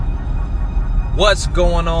What's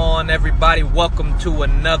going on, everybody? Welcome to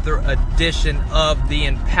another edition of the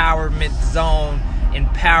Empowerment Zone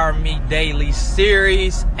Empower Me Daily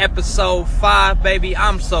series, episode 5, baby.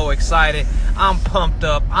 I'm so excited. I'm pumped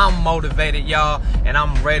up. I'm motivated, y'all, and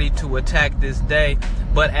I'm ready to attack this day.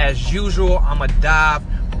 But as usual, I'm gonna dive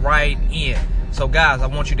right in. So, guys, I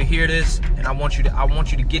want you to hear this, and I want you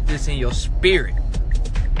to get this in your spirit.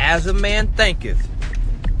 As a man thinketh,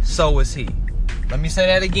 so is he. Let me say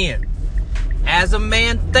that again. As a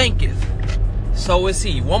man thinketh, so is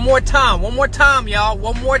he. One more time, y'all.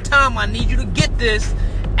 One more time. I need you to get this.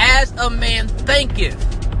 As a man thinketh,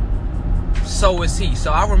 so is he.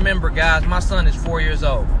 So I remember, guys, my son is 4 years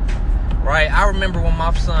old, right? I remember when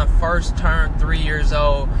my son first turned 3 years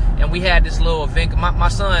old, and we had this little event. My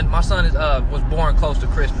son was born close to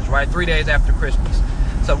Christmas, right? 3 days after Christmas.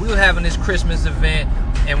 So we were having this Christmas event,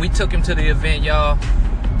 and we took him to the event, y'all.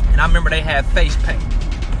 And I remember they had face paint.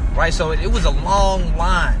 Right, so it was a long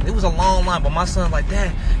line. But my son like,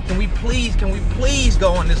 Dad, can we please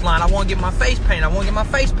go on this line? I want to get my face painted.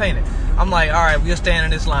 I'm like, all right, we'll stand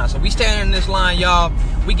in this line. So we stand in this line, y'all.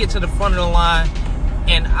 We get to the front of the line,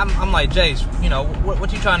 and I'm like, Jace, you know,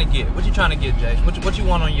 what you trying to get? What you trying to get, Jace? What you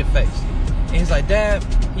want on your face? And he's like, Dad,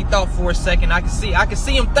 he thought for a second. I could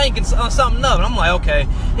see him thinking something of it. I'm like, okay,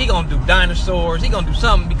 he gonna do dinosaurs. He gonna do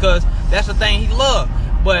something because that's the thing he loved.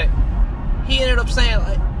 But he ended up saying,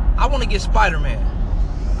 like, I want to get Spider-Man.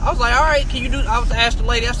 I was like, all right, I was asked the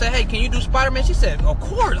lady, I said, hey, can you do Spider-Man? She said, of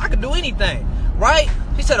course, I could do anything, right?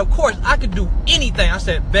 She said, of course, I could do anything. I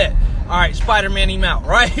said, bet. All right, Spider-Man him out,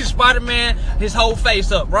 right? Spider-Man, his whole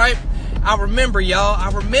face up, right? I remember, y'all.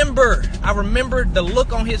 I remember the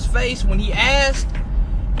look on his face when he asked,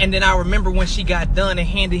 and then I remember when she got done and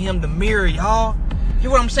handed him the mirror, y'all.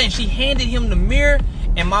 Hear what I'm saying? She handed him the mirror,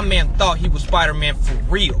 and my man thought he was Spider-Man for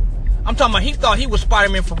real. I'm talking about he thought he was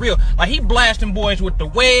Spider-Man for real. Like, he blasting boys with the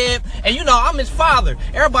web. And, you know, I'm his father.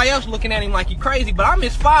 Everybody else looking at him like he crazy, but I'm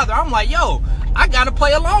his father. I'm like, yo, I got to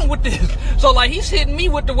play along with this. So, like, he's hitting me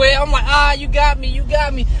with the web. I'm like, you got me.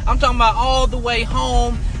 I'm talking about all the way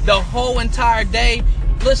home, the whole entire day.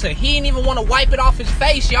 Listen, he didn't even want to wipe it off his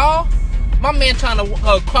face, y'all. My man trying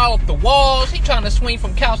to crawl up the walls. He trying to swing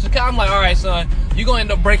from couch to couch. I'm like, all right, son, you're going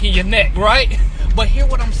to end up breaking your neck, right? But hear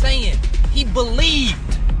what I'm saying. He believed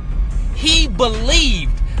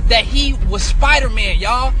that he was Spider-Man,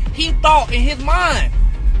 y'all. He thought in his mind,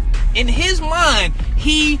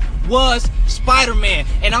 he was Spider-Man.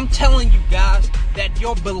 And I'm telling you guys that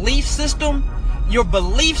your belief system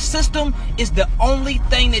is the only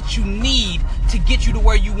thing that you need to get you to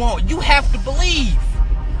where you want. You have to believe.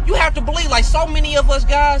 Like, so many of us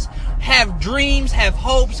guys have dreams, have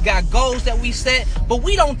hopes, got goals that we set, but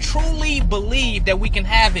we don't truly believe that we can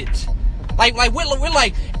have it. Like we're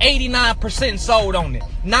like 89% sold on it,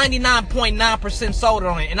 99.9% sold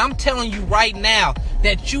on it. And I'm telling you right now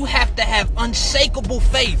that you have to have unshakable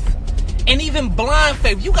faith, and even blind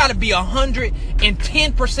faith. You got to be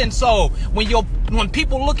 110% sold when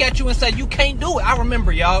people look at you and say you can't do it. I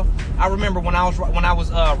remember, y'all. When I was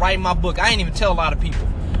writing my book, I didn't even tell a lot of people.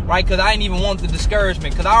 Right, because I didn't even want the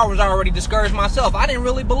discouragement, because I was already discouraged myself. I didn't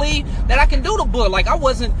really believe that I can do the book. Like, I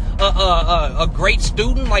wasn't a great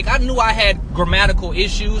student. Like, I knew I had grammatical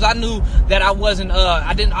issues. I knew that I wasn't.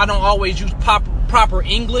 I don't always use proper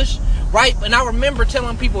English, right? And I remember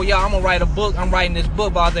telling people, yo, I'm gonna write a book. I'm writing this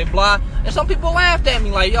book, blah blah blah. And some people laughed at me,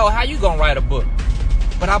 like, yo, how you gonna write a book?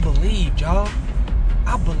 But I believed, y'all.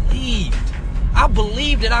 I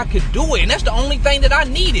believed that I could do it, and that's the only thing that I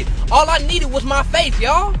needed. All I needed was my faith,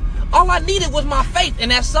 y'all. All I needed was my faith.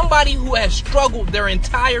 And as somebody who has struggled their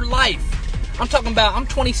entire life, I'm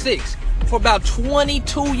 26. For about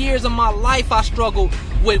 22 years of my life, I struggled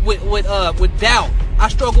with doubt. I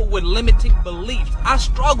struggled with limited beliefs. I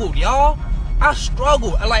struggled, y'all.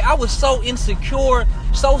 Like, I was so insecure,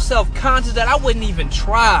 so self-conscious that I wouldn't even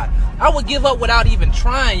try. I would give up without even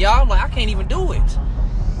trying, y'all. I'm like, I can't even do it.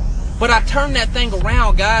 But I turned that thing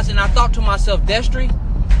around, guys, and I thought to myself, Destry,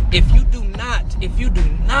 if you do not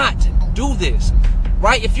do this,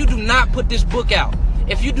 right? If you do not put this book out,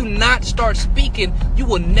 if you do not start speaking, you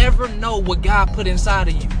will never know what God put inside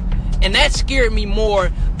of you. And that scared me more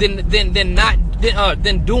than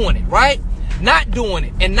doing it, right? Not doing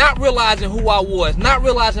it and not realizing who I was, not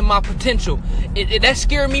realizing my potential. That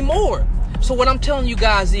scared me more. So what I'm telling you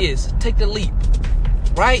guys is, take the leap,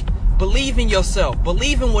 right? Believe in yourself.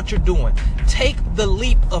 Believe in what you're doing. Take the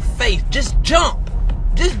leap of faith. Just jump.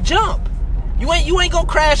 You ain't gonna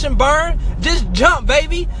crash and burn. Just jump,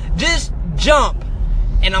 baby. Just jump.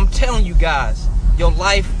 And I'm telling you guys, your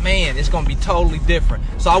life, man, it's gonna be totally different.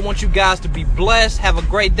 So I want you guys to be blessed. Have a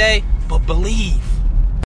great day, but believe.